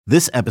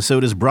This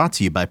episode is brought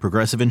to you by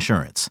Progressive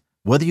Insurance.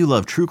 Whether you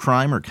love true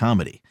crime or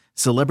comedy,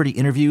 celebrity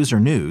interviews or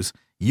news,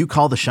 you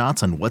call the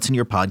shots on what's in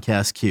your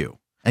podcast queue.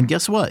 And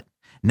guess what?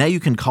 Now you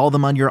can call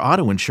them on your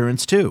auto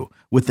insurance too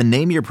with the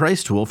Name Your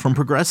Price tool from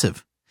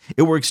Progressive.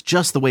 It works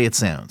just the way it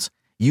sounds.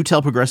 You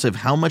tell Progressive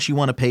how much you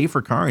want to pay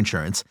for car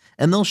insurance,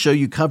 and they'll show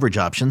you coverage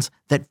options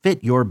that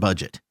fit your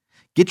budget.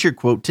 Get your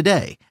quote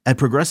today at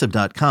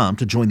Progressive.com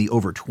to join the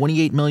over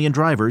 28 million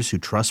drivers who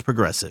trust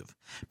Progressive.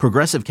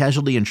 Progressive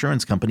Casualty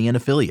Insurance Company and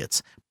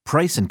Affiliates.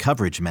 Price and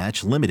coverage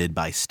match limited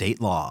by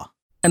state law.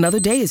 Another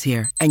day is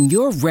here, and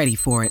you're ready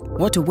for it.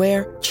 What to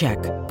wear? Check.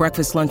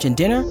 Breakfast, lunch, and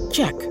dinner?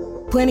 Check.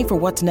 Planning for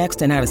what's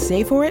next and how to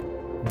save for it?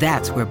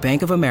 That's where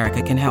Bank of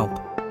America can help.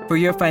 For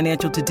your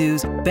financial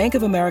to-dos, Bank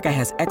of America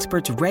has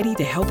experts ready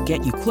to help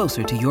get you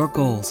closer to your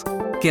goals.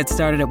 Get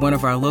started at one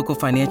of our local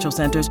financial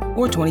centers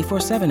or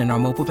 24/7 in our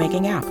mobile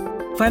banking app.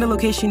 Find a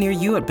location near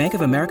you at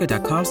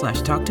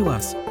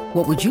bankofamerica.com/talktous.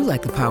 What would you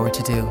like the power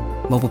to do?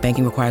 Mobile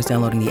banking requires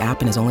downloading the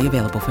app and is only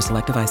available for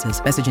select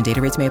devices. Message and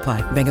data rates may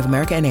apply. Bank of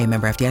America N.A.,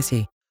 member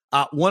FDIC.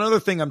 One other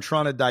thing I'm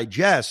trying to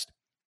digest,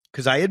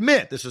 because I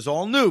admit this is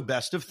all new,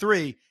 best of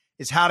three,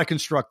 is how to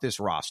construct this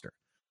roster.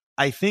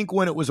 I think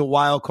when it was a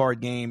wild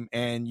card game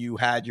and you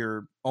had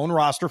your own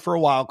roster for a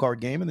wild card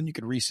game and then you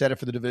could reset it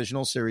for the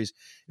divisional series,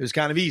 it was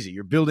kind of easy.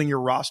 You're building your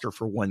roster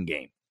for one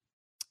game.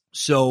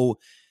 So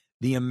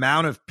the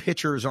amount of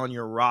pitchers on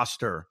your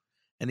roster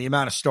and the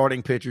amount of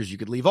starting pitchers you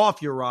could leave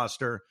off your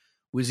roster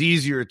was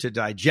easier to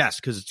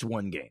digest because it's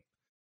one game.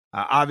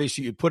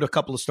 Obviously, you put a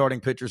couple of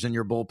starting pitchers in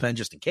your bullpen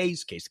just in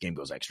case the game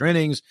goes extra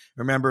innings.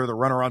 Remember, the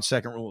runner on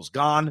second rule is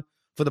gone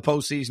for the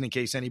postseason in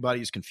case anybody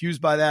is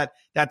confused by that.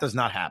 That does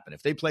not happen.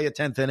 If they play a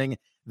 10th inning,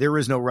 there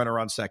is no runner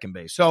on second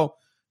base. So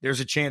there's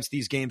a chance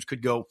these games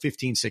could go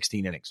 15,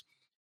 16 innings.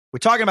 We're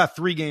talking about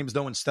 3 games,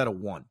 though, instead of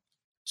 1.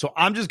 So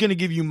I'm just going to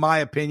give you my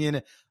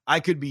opinion. I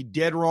could be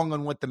dead wrong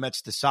on what the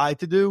Mets decide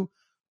to do.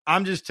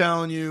 I'm just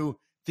telling you,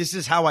 this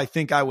is how I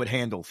think I would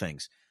handle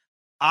things.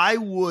 I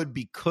would,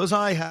 because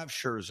I have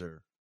Scherzer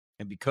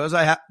and because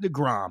I have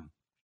DeGrom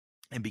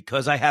and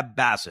because I have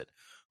Bassett,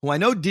 who I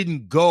know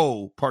didn't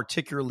go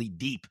particularly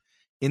deep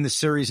in the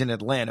series in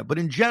Atlanta, but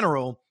in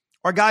general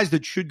are guys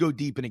that should go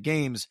deep into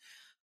games.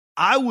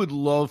 I would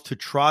love to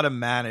try to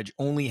manage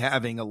only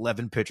having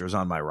 11 pitchers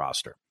on my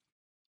roster,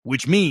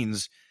 which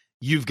means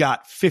you've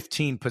got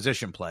 15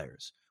 position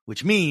players,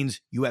 which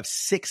means you have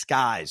 6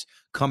 guys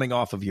coming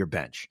off of your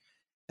bench.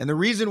 And the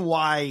reason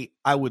why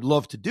I would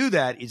love to do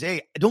that is,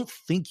 I don't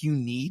think you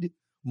need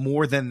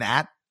more than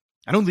that.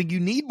 I don't think you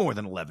need more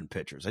than 11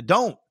 pitchers. I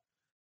don't.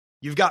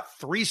 You've got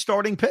 3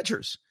 starting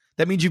pitchers.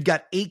 That means you've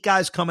got 8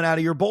 guys coming out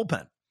of your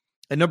bullpen.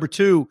 And number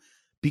 2,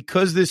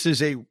 because this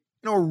is a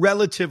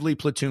relatively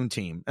platoon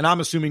team, and I'm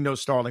assuming no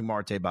Starling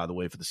Marte, by the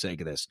way, for the sake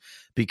of this,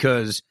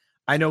 because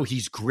I know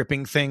he's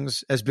gripping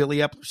things, as Billy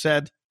Epler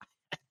said.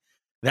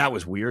 That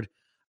was weird.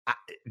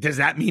 Does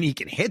that mean he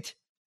can hit?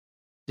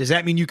 Does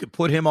that mean you could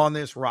put him on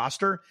this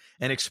roster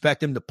and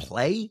expect him to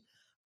play?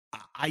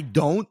 I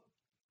don't.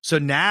 So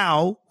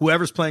now,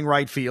 whoever's playing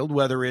right field,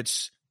 whether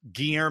it's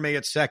Guilherme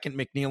at second,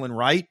 McNeil in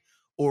right,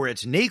 or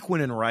it's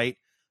Naquin in right,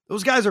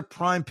 those guys are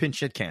prime pinch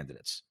hit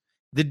candidates.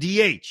 The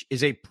DH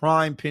is a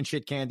prime pinch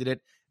hit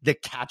candidate. The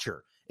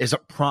catcher is a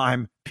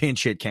prime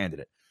pinch hit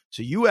candidate.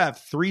 So you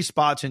have 3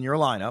 spots in your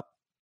lineup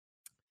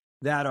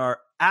that are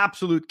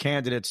absolute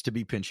candidates to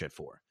be pinch hit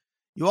for.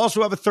 You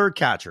also have a third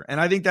catcher, and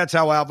I think that's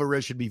how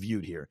Alvarez should be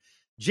viewed here.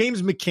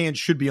 James McCann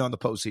should be on the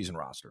postseason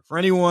roster. For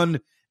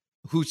anyone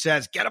who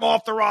says, get him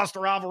off the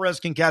roster, Alvarez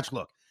can catch.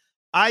 Look,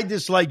 I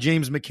dislike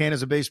James McCann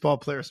as a baseball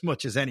player as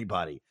much as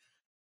anybody.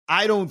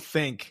 I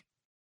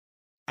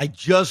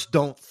just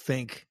don't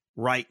think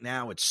right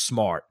now it's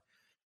smart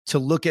to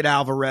look at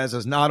Alvarez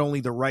as not only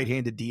the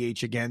right-handed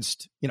DH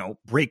against,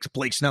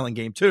 Blake Snell in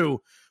game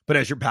 2, but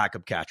as your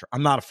backup catcher.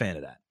 I'm not a fan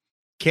of that.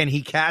 Can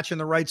he catch in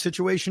the right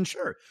situation?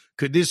 Sure.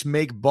 Could this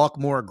make Buck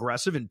more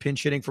aggressive in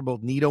pinch hitting for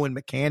both Nito and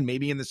McCann,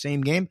 maybe in the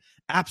same game?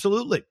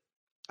 Absolutely.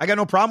 I got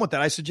no problem with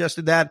that. I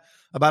suggested that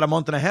about a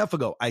month and a half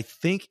ago. I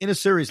think in a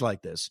series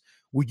like this,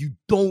 where you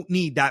don't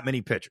need that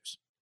many pitchers,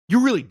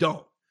 you really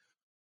don't,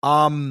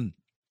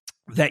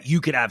 that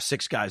you could have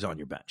 6 guys on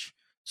your bench.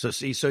 So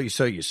you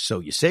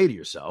say to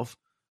yourself,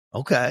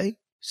 okay,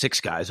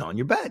 6 guys on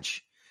your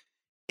bench.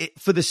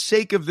 For the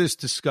sake of this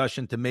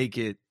discussion, to make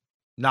it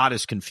not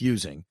as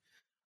confusing,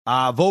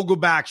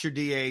 Vogelbach's your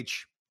DH,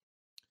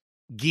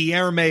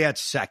 Guilherme at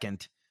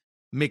second,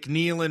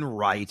 McNeil in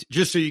right,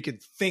 just so you can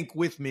think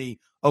with me,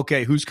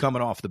 okay, who's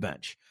coming off the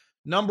bench?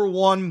 Number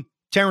 1,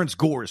 Terrence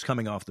Gore is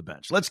coming off the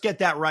bench. Let's get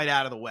that right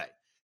out of the way.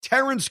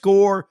 Terrence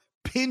Gore,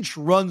 pinch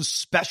run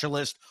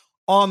specialist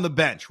on the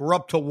bench. We're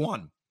up to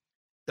 1.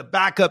 The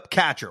backup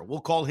catcher,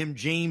 we'll call him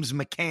James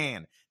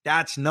McCann.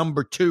 That's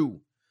number 2.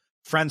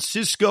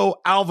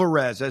 Francisco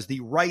Alvarez as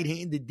the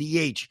right-handed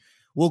DH.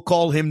 We'll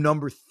call him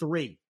number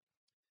 3.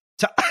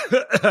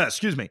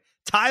 Excuse me.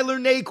 Tyler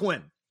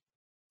Naquin.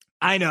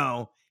 I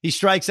know. He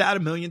strikes out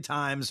 1,000,000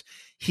 times.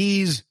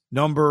 He's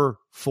number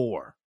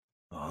 4.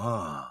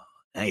 Oh,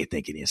 now you're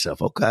thinking to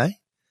yourself, okay.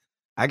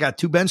 I got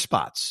 2 bench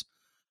spots.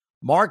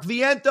 Mark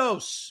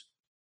Vientos.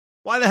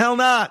 Why the hell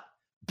not?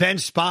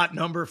 Bench spot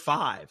number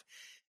 5.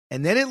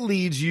 And then it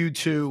leads you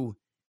to,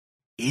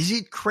 is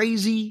it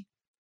crazy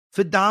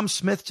for Dom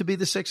Smith to be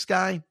the 6th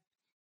guy?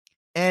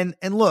 And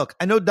look,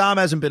 I know Dom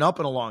hasn't been up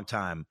in a long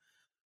time,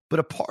 but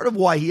a part of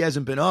why he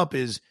hasn't been up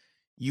is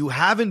you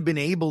haven't been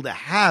able to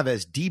have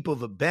as deep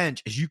of a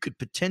bench as you could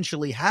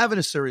potentially have in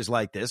a series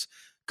like this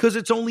because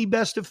it's only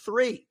best of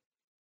 3.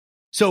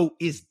 So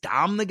is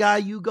Dom the guy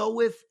you go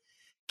with?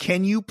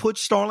 Can you put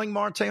Starling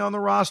Marte on the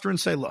roster and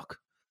say, look,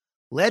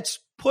 let's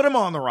put him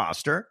on the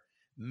roster.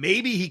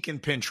 Maybe he can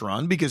pinch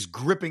run because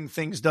gripping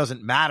things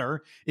doesn't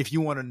matter if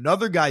you want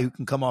another guy who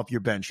can come off your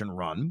bench and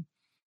run.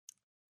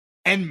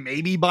 And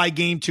maybe by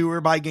game 2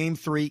 or by game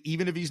 3,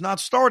 even if he's not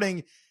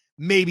starting,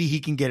 maybe he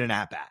can get an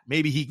at-bat.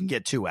 Maybe he can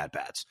get 2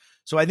 at-bats.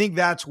 So I think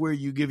that's where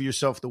you give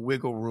yourself the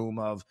wiggle room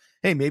of,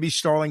 hey, maybe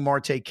Starling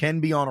Marte can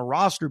be on a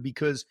roster,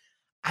 because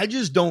I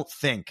just don't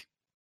think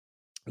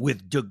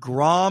with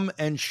DeGrom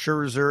and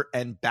Scherzer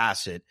and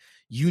Bassett,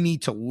 you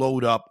need to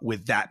load up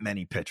with that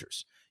many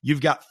pitchers.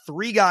 You've got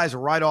 3 guys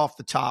right off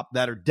the top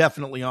that are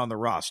definitely on the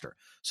roster.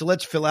 So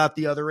let's fill out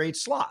the other 8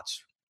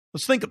 slots.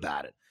 Let's think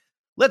about it.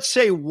 Let's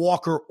say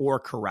Walker or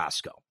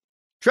Carrasco.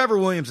 Trevor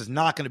Williams is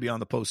not going to be on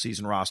the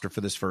postseason roster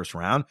for this first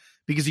round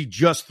because he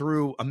just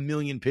threw 1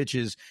 million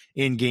pitches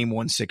in game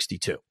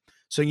 162.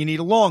 So you need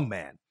a long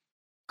man,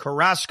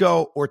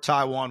 Carrasco or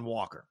Taijuan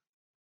Walker.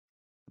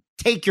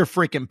 Take your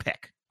freaking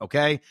pick,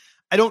 okay?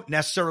 I don't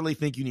necessarily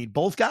think you need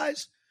both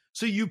guys,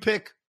 so you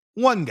pick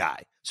one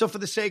guy. So for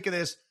the sake of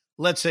this,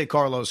 let's say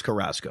Carlos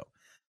Carrasco.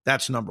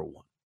 That's number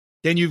 1.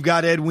 Then you've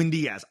got Edwin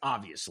Diaz,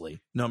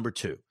 obviously, number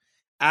 2.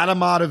 Adam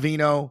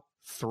Ottavino,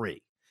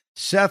 3.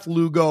 Seth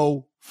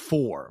Lugo,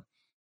 4.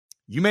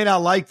 You may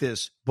not like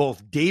this.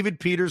 Both David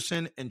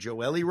Peterson and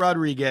Joely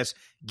Rodriguez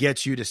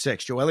gets you to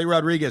 6. Joely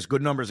Rodriguez,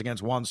 good numbers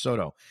against Juan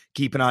Soto.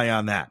 Keep an eye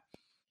on that.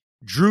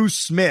 Drew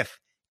Smith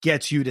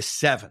gets you to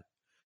 7.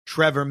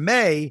 Trevor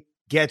May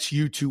gets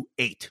you to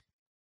 8.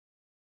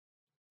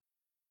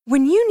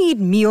 When you need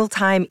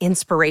mealtime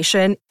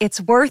inspiration,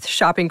 it's worth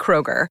shopping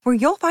Kroger, where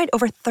you'll find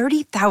over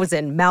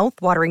 30,000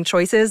 mouth-watering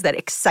choices that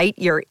excite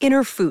your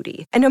inner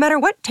foodie. And no matter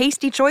what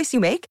tasty choice you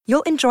make,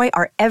 you'll enjoy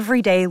our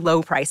everyday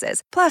low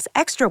prices, plus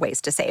extra ways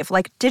to save,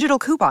 like digital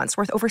coupons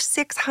worth over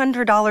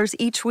 $600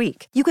 each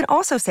week. You can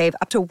also save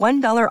up to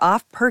 $1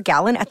 off per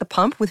gallon at the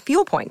pump with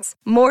fuel points.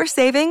 More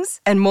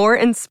savings and more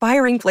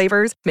inspiring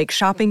flavors make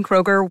shopping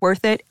Kroger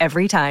worth it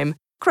every time.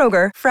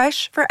 Kroger,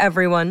 fresh for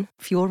everyone.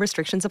 Fuel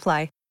restrictions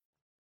apply.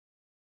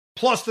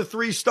 Plus the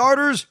 3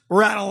 starters,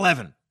 we're at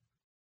 11.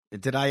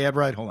 Did I add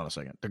right? Hold on a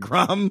second.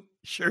 DeGrom,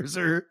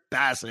 Scherzer,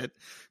 Bassett,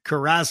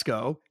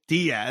 Carrasco,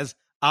 Diaz,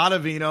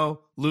 Ottavino,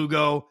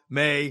 Lugo,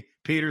 May,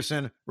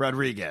 Peterson,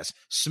 Rodriguez,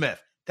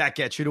 Smith. That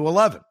gets you to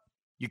 11.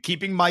 You're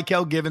keeping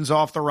Michael Givens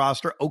off the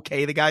roster.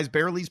 Okay, the guy's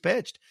barely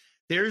pitched.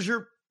 There's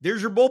your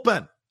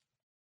bullpen.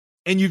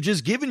 And you've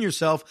just given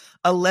yourself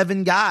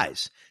 11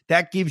 guys.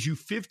 That gives you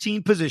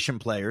 15 position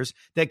players.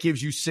 That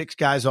gives you 6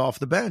 guys off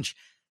the bench.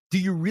 Do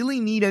you really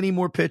need any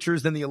more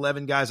pitchers than the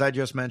 11 guys I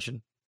just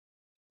mentioned?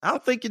 I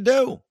don't think you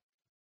do.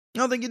 I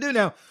don't think you do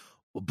now.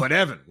 But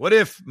Evan, what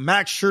if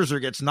Max Scherzer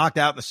gets knocked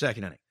out in the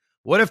second inning?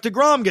 What if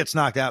DeGrom gets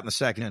knocked out in the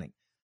second inning?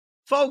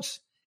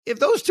 Folks, if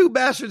those 2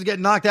 bastards get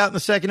knocked out in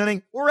the second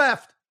inning, we're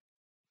effed.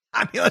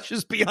 I mean, let's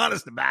just be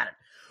honest about it.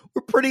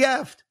 We're pretty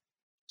effed.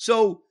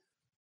 So,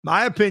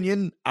 my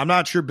opinion, I'm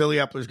not sure Billy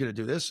Epler's going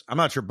to do this. I'm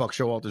not sure Buck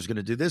Showalter's going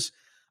to do this.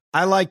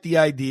 I like the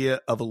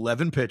idea of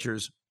 11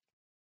 pitchers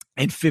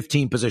and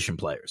 15 position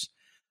players.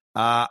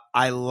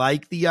 I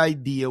like the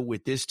idea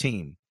with this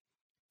team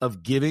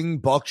of giving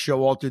Buck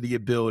Showalter the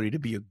ability to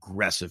be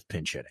aggressive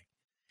pinch hitting.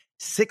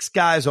 6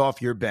 guys off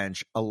your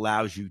bench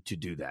allows you to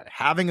do that.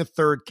 Having a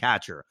third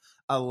catcher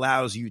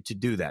allows you to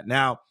do that.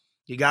 Now,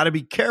 you got to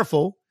be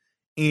careful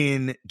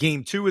in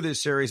game 2 of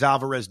this series,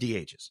 Alvarez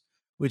DHs,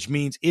 which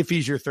means if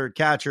he's your third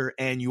catcher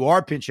and you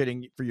are pinch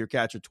hitting for your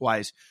catcher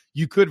twice,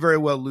 you could very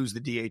well lose the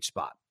DH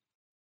spot.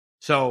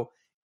 So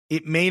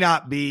it may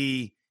not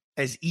be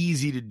as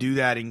easy to do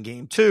that in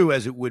game 2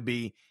 as it would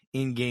be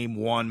in game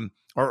 1,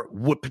 or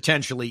would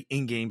potentially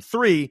in game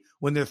 3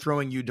 when they're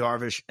throwing Yu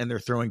Darvish and they're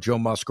throwing Joe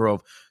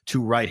Musgrove,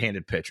 2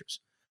 right-handed pitchers.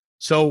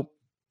 So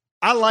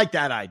I like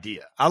that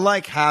idea. I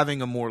like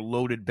having a more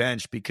loaded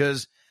bench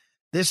because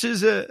this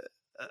is a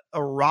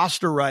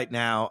roster right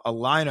now, a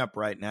lineup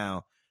right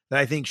now that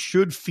I think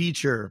should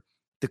feature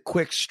the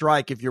quick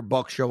strike if you're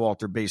Buck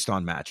Showalter based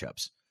on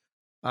matchups.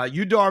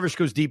 Yu Darvish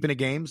goes deep into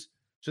games.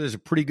 So there's a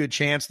pretty good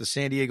chance the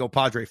San Diego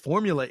Padre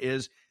formula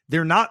is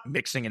they're not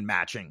mixing and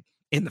matching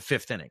in the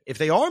 5th inning. If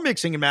they are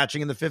mixing and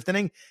matching in the 5th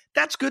inning,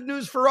 that's good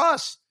news for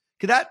us.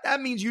 Because that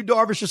means Yu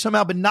Darvish has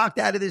somehow been knocked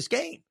out of this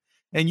game.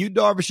 And Yu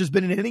Darvish has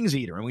been an innings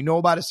eater, and we know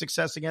about his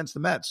success against the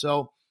Mets.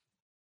 So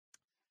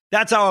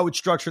that's how I would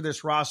structure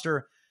this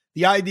roster.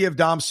 The idea of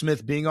Dom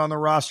Smith being on the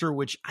roster,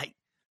 which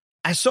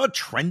I saw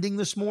trending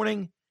this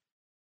morning,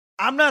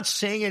 I'm not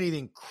saying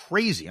anything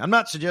crazy. I'm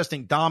not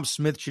suggesting Dom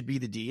Smith should be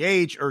the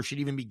DH or should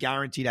even be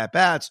guaranteed at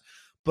bats,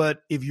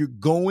 But if you're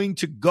going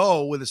to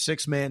go with a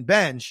 6-man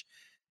bench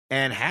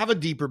and have a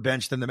deeper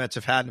bench than the Mets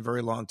have had in a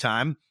very long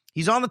time,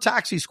 he's on the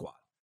taxi squad.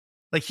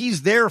 Like,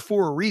 he's there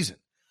for a reason.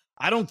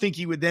 I don't think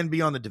he would then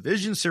be on the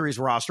division series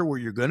roster where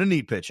you're going to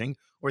need pitching,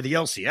 or the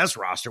LCS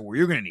roster where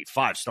you're going to need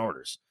 5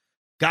 starters.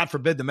 God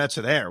forbid the Mets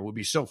are there. We'll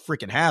be so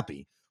freaking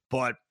happy.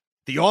 But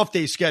the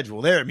off-day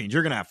schedule there means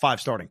you're going to have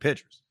 5 starting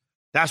pitchers.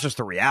 That's just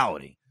the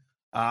reality.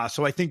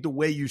 So I think the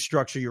way you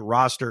structure your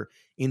roster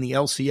in the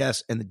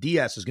LCS and the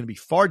DS is going to be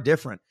far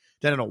different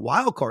than in a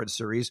wild card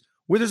series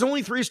where there's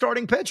only 3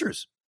 starting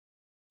pitchers.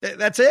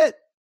 That's it.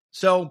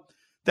 So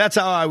that's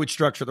how I would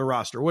structure the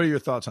roster. What are your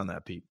thoughts on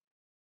that, Pete?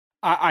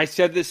 I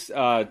said this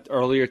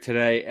earlier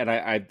today, and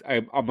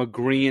I'm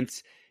agreeing.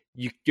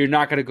 You're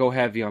not going to go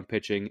heavy on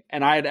pitching,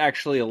 and I'd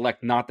actually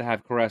elect not to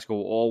have Carrasco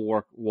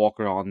or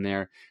Walker on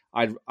there.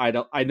 I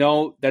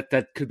know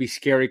that could be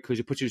scary because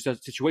it puts you in a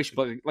situation,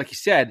 but like you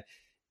said,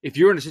 if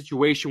you're in a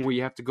situation where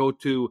you have to go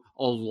to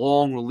a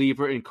long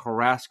reliever in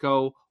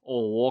Carrasco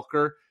or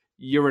Walker,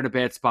 you're in a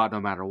bad spot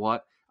no matter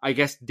what. I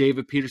guess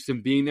David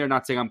Peterson being there,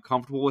 not saying I'm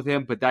comfortable with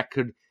him, but that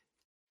could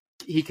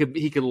he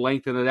could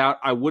lengthen it out.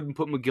 I wouldn't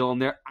put McGill in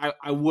there.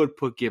 I would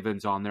put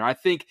Givens on there. I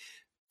think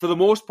for the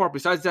most part,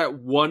 besides that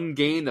one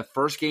game, the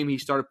first game he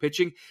started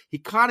pitching, he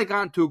kind of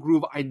got into a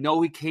groove. I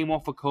know he came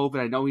off of COVID.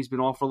 I know he's been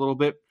off for a little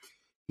bit.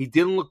 He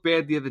didn't look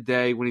bad the other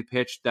day when he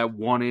pitched that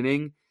one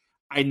inning.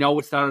 I know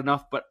it's not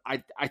enough, but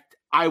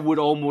I would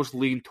almost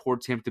lean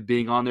towards him to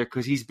being on there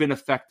because he's been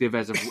effective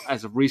as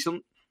of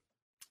recent.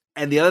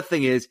 And the other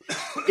thing is,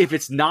 if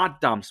it's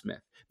not Dom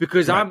Smith,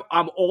 because right.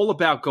 I'm all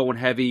about going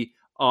heavy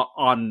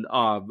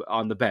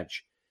on the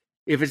bench.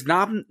 If it's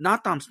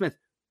not Dom Smith,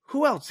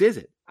 who else is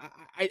it?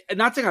 I'm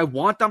not saying I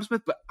want Dom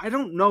Smith, but I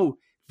don't know.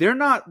 They're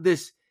not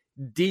this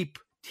deep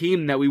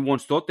team that we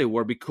once thought they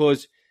were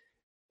because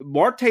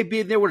Marte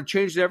being there would have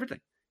changed everything.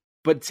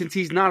 But since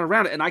he's not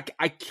around, and I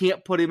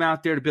can't put him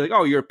out there to be like,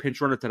 oh, you're a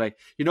pinch runner today.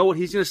 You know what?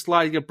 He's going to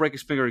slide. He's going to break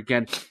his finger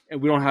again,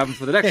 and we don't have him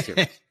for the next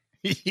year.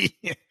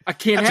 Yeah. I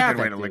can't That's have a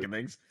good it. way to look at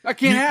things. I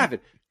can't have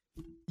it.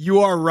 You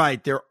are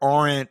right. There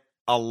aren't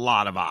a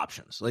lot of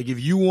options. Like if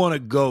you want to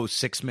go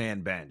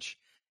 6-man bench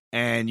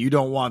and you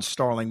don't want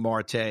Starling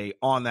Marte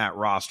on that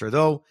roster,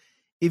 though,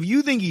 if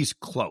you think he's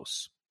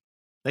close,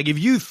 like if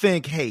you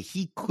think, hey,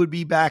 he could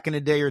be back in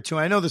a day or two.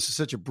 I know this is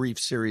such a brief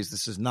series.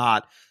 This is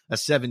not a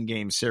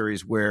 7-game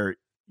series where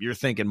you're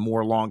thinking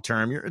more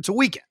long-term. It's a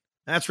weekend.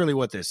 That's really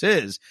what this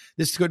is.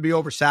 This could be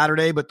over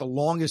Saturday, but the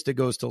longest it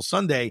goes till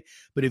Sunday.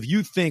 But if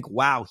you think,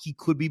 wow, he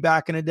could be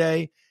back in a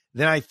day,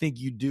 then I think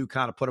you do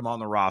kind of put him on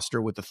the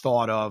roster with the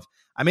thought of,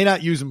 I may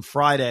not use him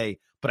Friday,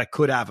 but I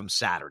could have him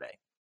Saturday.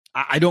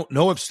 I don't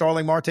know if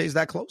Starling Marte is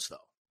that close, though.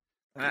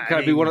 Can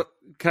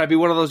I be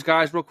one of those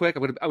guys real quick?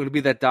 I'm gonna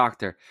be that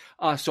doctor.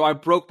 So I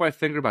broke my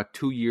finger about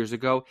 2 years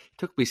ago. It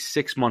took me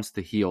 6 months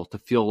to heal, to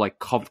feel like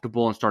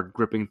comfortable and start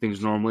gripping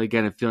things normally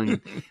again and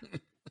feeling.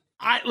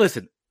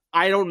 Listen.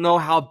 I don't know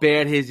how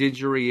bad his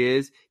injury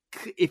is.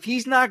 If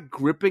he's not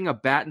gripping a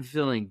bat and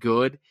feeling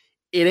good,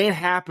 it ain't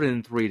happening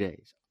in 3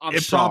 days.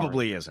 It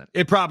probably isn't.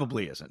 It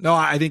probably isn't. No,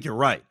 I think you're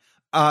right.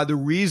 The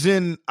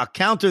reason I'll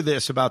counter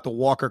this about the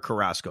Walker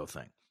Carrasco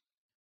thing.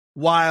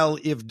 While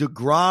if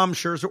DeGrom,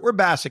 Scherzer, or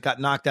Bassett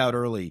got knocked out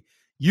early,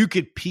 you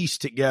could piece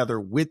together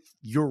with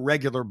your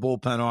regular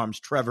bullpen arms,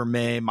 Trevor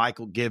May,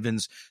 Michael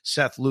Givens,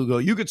 Seth Lugo.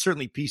 You could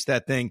certainly piece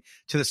that thing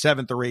to the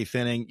 7th or 8th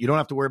inning. You don't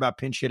have to worry about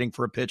pinch hitting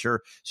for a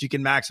pitcher, so you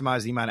can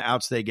maximize the amount of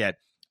outs they get.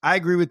 I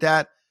agree with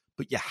that,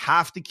 but you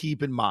have to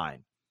keep in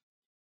mind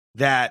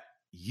that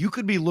you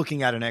could be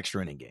looking at an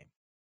extra inning game.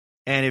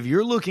 And if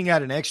you're looking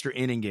at an extra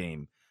inning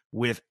game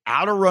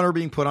without a runner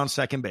being put on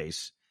second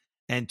base,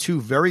 and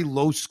 2 very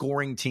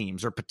low-scoring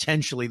teams, or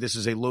potentially this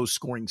is a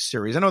low-scoring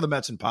series. I know the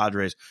Mets and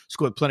Padres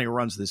scored plenty of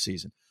runs this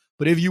season.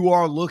 But if you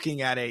are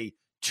looking at a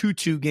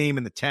 2-2 game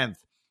in the 10th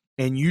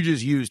and you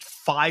just used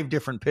 5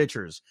 different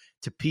pitchers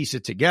to piece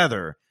it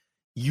together,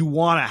 you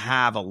want to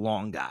have a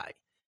long guy.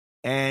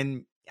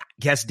 And I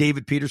guess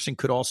David Peterson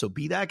could also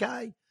be that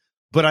guy.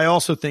 But I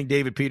also think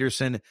David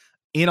Peterson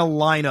in a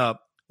lineup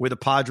where the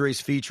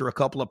Padres feature a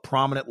couple of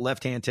prominent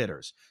left-hand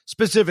hitters,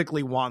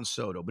 specifically Juan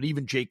Soto, but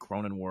even Jake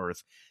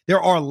Cronenworth. There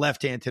are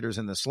left-hand hitters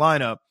in this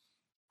lineup.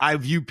 I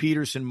view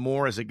Peterson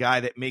more as a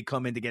guy that may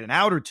come in to get an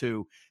out or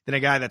two than a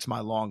guy that's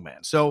my long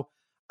man. So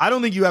I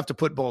don't think you have to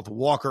put both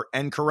Walker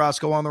and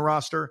Carrasco on the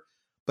roster,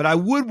 but I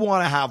would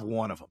want to have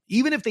one of them,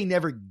 even if they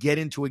never get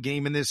into a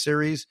game in this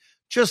series,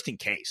 just in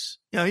case.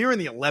 You know, you're in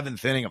the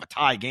 11th inning of a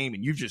tie game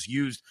and you've just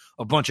used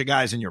a bunch of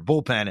guys in your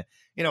bullpen.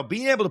 You know,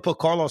 being able to put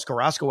Carlos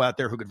Carrasco out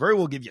there, who could very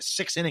well give you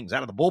 6 innings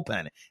out of the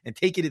bullpen and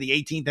take you to the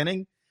 18th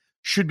inning,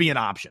 should be an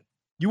option.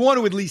 You want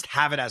to at least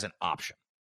have it as an option.